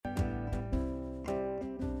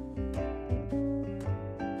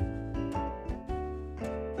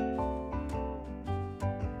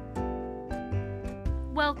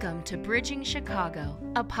Welcome to Bridging Chicago,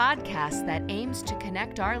 a podcast that aims to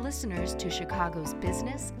connect our listeners to Chicago's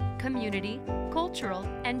business, community, cultural,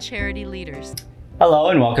 and charity leaders.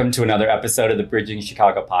 Hello, and welcome to another episode of the Bridging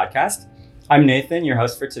Chicago podcast. I'm Nathan, your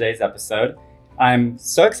host for today's episode. I'm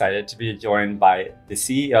so excited to be joined by the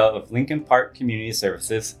CEO of Lincoln Park Community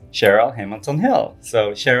Services, Cheryle Hamilton-Hill.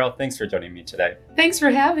 So, Cheryl, thanks for joining me today. Thanks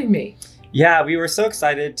for having me. Yeah, we were so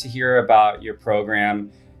excited to hear about your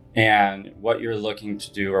program and what you're looking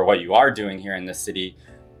to do or what you are doing here in the city.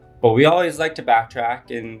 But we always like to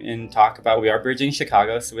backtrack and talk about, we are Bridging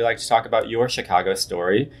Chicago, so we like to talk about your Chicago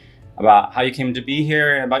story, about how you came to be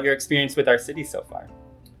here and about your experience with our city so far.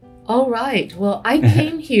 All right. Well, I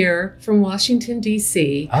came here from Washington,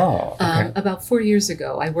 D.C. About 4 years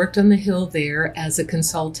ago. I worked on the Hill there as a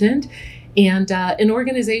consultant, and an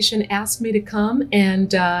organization asked me to come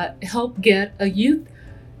and help get a youth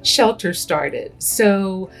shelter started.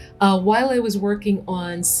 So while I was working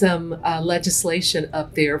on some legislation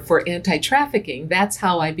up there for anti-trafficking, that's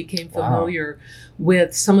how I became familiar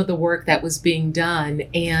with some of the work that was being done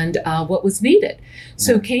and what was needed.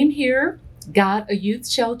 So came here, got a youth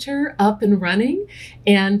shelter up and running,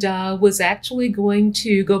 and was actually going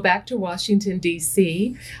to go back to Washington,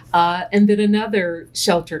 D.C. And then another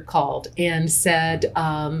shelter called and said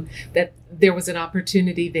that there was an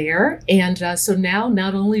opportunity there. And so now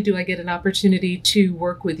not only do I get an opportunity to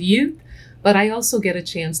work with youth, but I also get a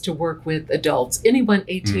chance to work with adults, anyone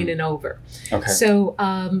 18 and over. Okay. So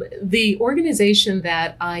the organization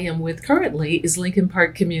that I am with currently is Lincoln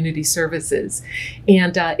Park Community Services.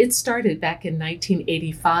 And it started back in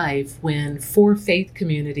 1985 when 4 faith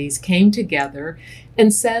communities came together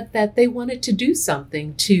and said that they wanted to do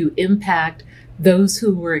something to impact those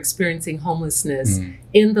who were experiencing homelessness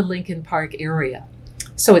in the Lincoln Park area.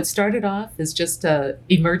 So it started off as just an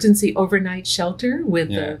emergency overnight shelter with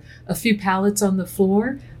a few pallets on the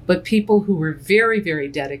floor, but people who were very, very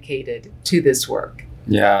dedicated to this work.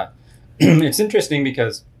 Yeah, it's interesting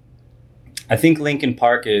because I think Lincoln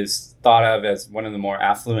Park is thought of as one of the more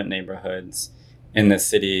affluent neighborhoods in the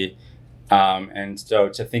city. And so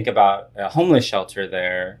to think about a homeless shelter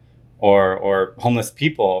there or homeless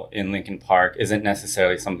people in Lincoln Park isn't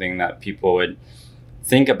necessarily something that people would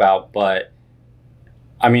think about, but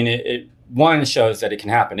I mean, it one shows that it can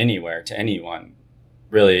happen anywhere to anyone,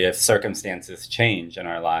 really, if circumstances change in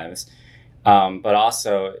our lives. But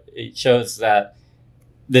also, it shows that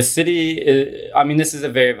the city, this is a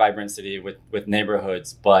very vibrant city with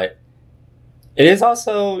neighborhoods, but it is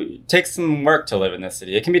also takes some work to live in this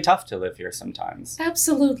city. It can be tough to live here sometimes.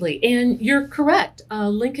 Absolutely. And you're correct.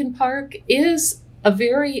 Lincoln Park is a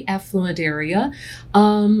very affluent area,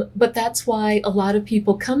 but that's why a lot of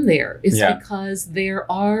people come there is because there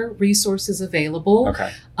are resources available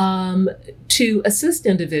to assist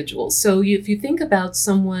individuals. So if you think about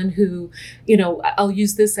someone who, I'll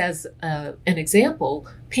use this as an example,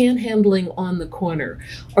 panhandling on the corner.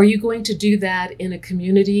 Are you going to do that in a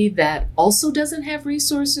community that also doesn't have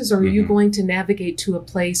resources, or are you going to navigate to a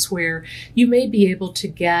place where you may be able to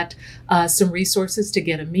get some resources to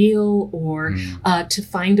get a meal or to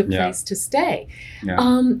find a place to stay?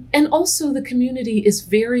 And also the community is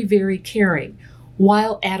very, very caring.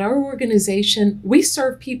 While at our organization, we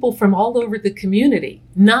serve people from all over the community,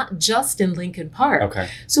 not just in Lincoln Park. Okay.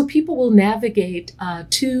 So people will navigate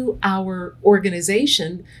to our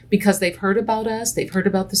organization because they've heard about us, they've heard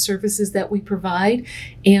about the services that we provide,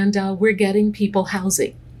 and we're getting people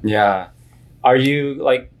housing. Yeah. Are you,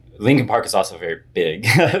 Lincoln Park is also very big.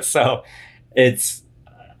 So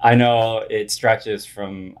I know it stretches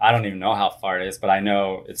from, I don't even know how far it is, but I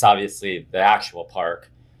know it's obviously the actual park.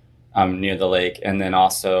 Near the lake, and then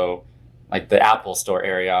also the Apple Store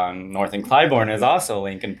area on North and Clybourne is also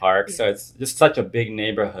Lincoln Park. Yes. So it's just such a big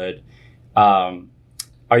neighborhood. Are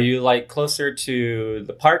you closer to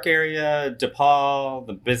the park area, DePaul,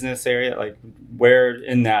 the business area? Where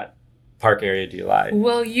in that park area do you lie?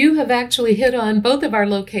 Well, you have actually hit on both of our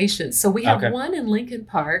locations. So we have one in Lincoln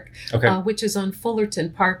Park, which is on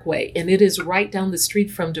Fullerton Parkway, and it is right down the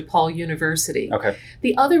street from DePaul University. Okay.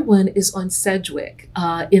 The other one is on Sedgwick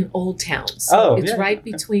in Old Town. So it's right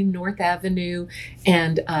between North Avenue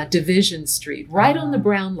and Division Street, right on the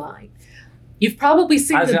Brown Line. You've probably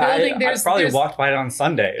seen the building. I probably walked by it on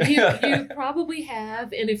Sunday. You probably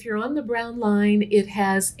have. And if you're on the Brown Line, it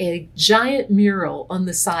has a giant mural on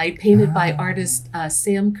the side painted by artist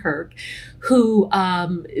Sam Kirk, who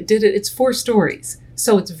did it. It's 4 stories.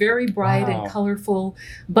 So it's very bright and colorful,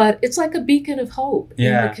 but it's like a beacon of hope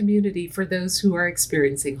in the community for those who are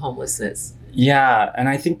experiencing homelessness. Yeah. And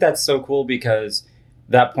I think that's so cool because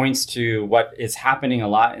that points to what is happening a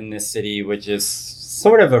lot in this city, which is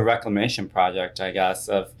sort of a reclamation project, I guess,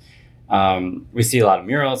 of we see a lot of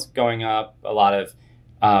murals going up, a lot of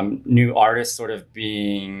new artists sort of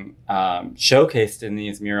being showcased in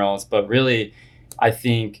these murals. But really, I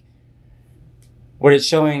think what it's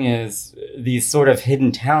showing is these sort of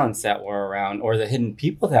hidden talents that were around, or the hidden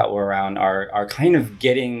people that were around, are kind of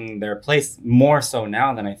getting their place more so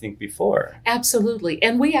now than I think before. Absolutely.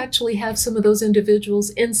 And we actually have some of those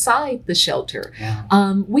individuals inside the shelter.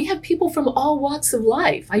 Yeah. We have people from all walks of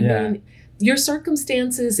life. I mean, your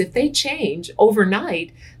circumstances, if they change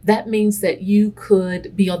overnight, that means that you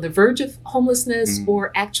could be on the verge of homelessness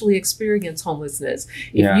or actually experience homelessness.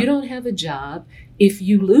 If you don't have a job, if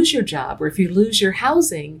you lose your job, or if you lose your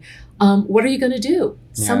housing, what are you going to do?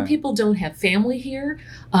 Yeah. Some people don't have family here.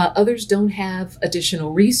 Others don't have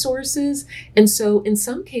additional resources. And so in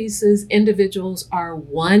some cases, individuals are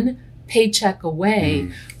one paycheck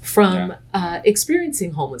away from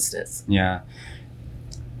experiencing homelessness. Yeah.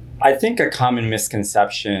 I think a common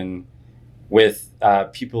misconception with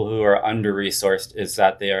people who are under-resourced is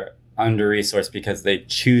that they are under-resourced because they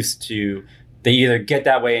either get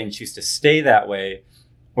that way and choose to stay that way,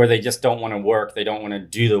 or they just don't want to work. They don't want to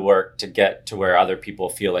do the work to get to where other people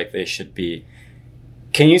feel like they should be.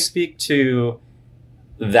 Can you speak to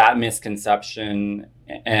that misconception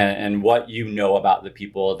and what you know about the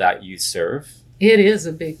people that you serve? It is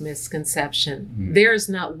a big misconception. There is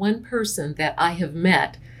not one person that I have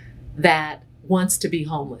met that wants to be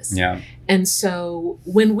homeless. Yeah. And so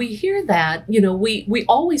when we hear that, we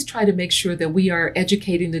always try to make sure that we are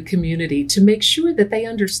educating the community to make sure that they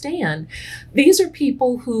understand these are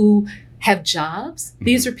people who have jobs.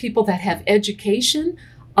 These are people that have education.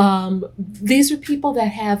 These are people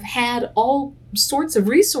that have had all sorts of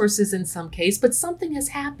resources in some case, but something has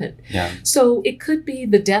happened. Yeah. So it could be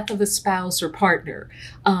the death of a spouse or partner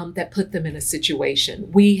that put them in a situation.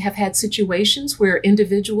 We have had situations where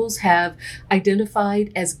individuals have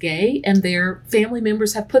identified as gay and their family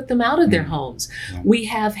members have put them out of their homes. Yeah. We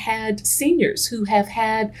have had seniors who have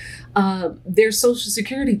had their Social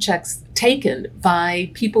Security checks taken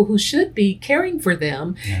by people who should be caring for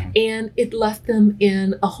them, and it left them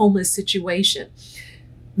in a homeless situation.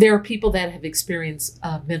 There are people that have experienced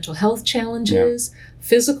mental health challenges,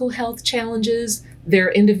 physical health challenges. There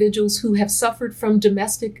are individuals who have suffered from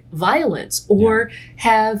domestic violence or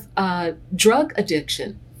have drug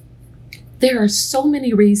addiction. There are so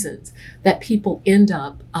many reasons that people end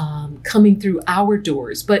up coming through our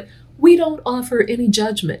doors, but we don't offer any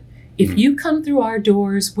judgment. If you come through our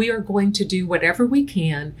doors, we are going to do whatever we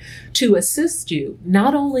can to assist you,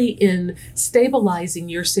 not only in stabilizing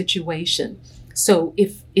your situation. So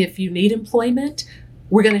if you need employment,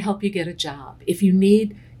 we're going to help you get a job. If you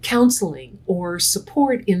need counseling or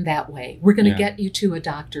support in that way, we're going to get you to a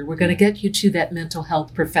doctor. We're going to get you to that mental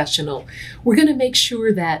health professional. We're going to make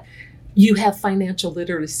sure that you have financial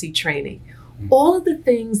literacy training. All of the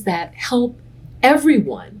things that help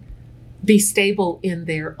everyone be stable in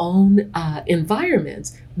their own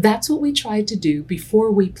environments. That's what we try to do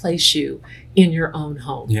before we place you in your own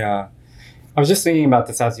home. Yeah. I was just thinking about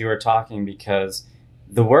this as you were talking, because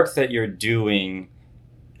the work that you're doing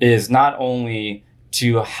is not only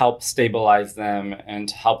to help stabilize them and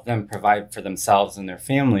to help them provide for themselves and their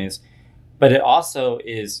families, but it also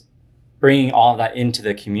is bringing all of that into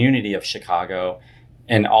the community of Chicago,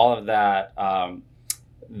 and all of that,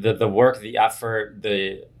 the work, the effort,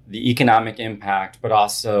 the economic impact, but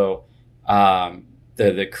also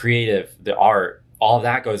the creative, the art, all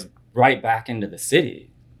that goes right back into the city.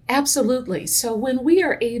 Absolutely. So when we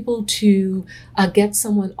are able to get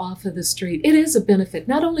someone off of the street, it is a benefit,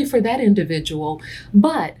 not only for that individual,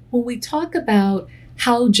 but when we talk about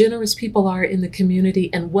how generous people are in the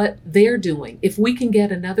community and what they're doing, if we can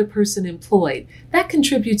get another person employed, that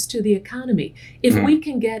contributes to the economy. If we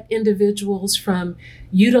can get individuals from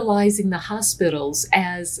utilizing the hospitals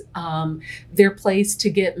as their place to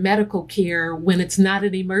get medical care when it's not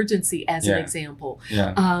an emergency, as an example,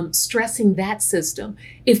 stressing that system.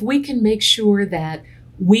 If we can make sure that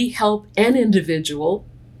we help an individual,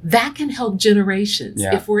 that can help generations.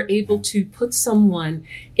 If we're able to put someone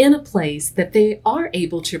in a place that they are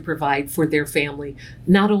able to provide for their family,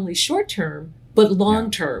 not only short term, but long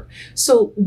term. So